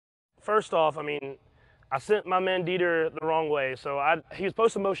first off, I mean, I sent my man Dieter the wrong way. So he was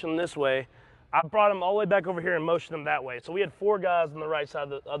supposed to motion this way. I brought him all the way back over here and motioned him that way. So we had 4 guys on the right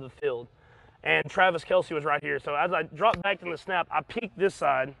side of the field. And Travis Kelce was right here. So as I dropped back from the snap, I peeked this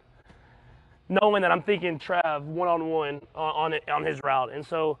side, knowing that I'm thinking Trav one-on-one on his route. And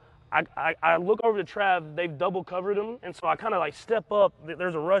so I look over to Trav, they've double covered him. And so I kind of like step up.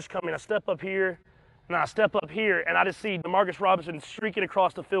 There's a rush coming. I step up here, and I step up here, and I just see Demarcus Robinson streaking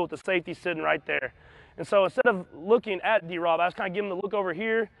across the field with the safety sitting right there. And so instead of looking at D-Rob, I was kind of giving him the look over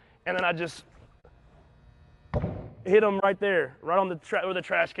here, and then I just hit him right there, right on where the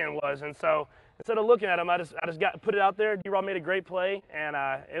trash can was. And so instead of looking at him, I just put it out there. D-Rob made a great play, and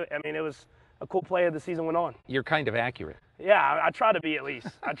it was a cool play as the season went on. You're kind of accurate. Yeah, I try to be at least.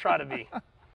 I try to be.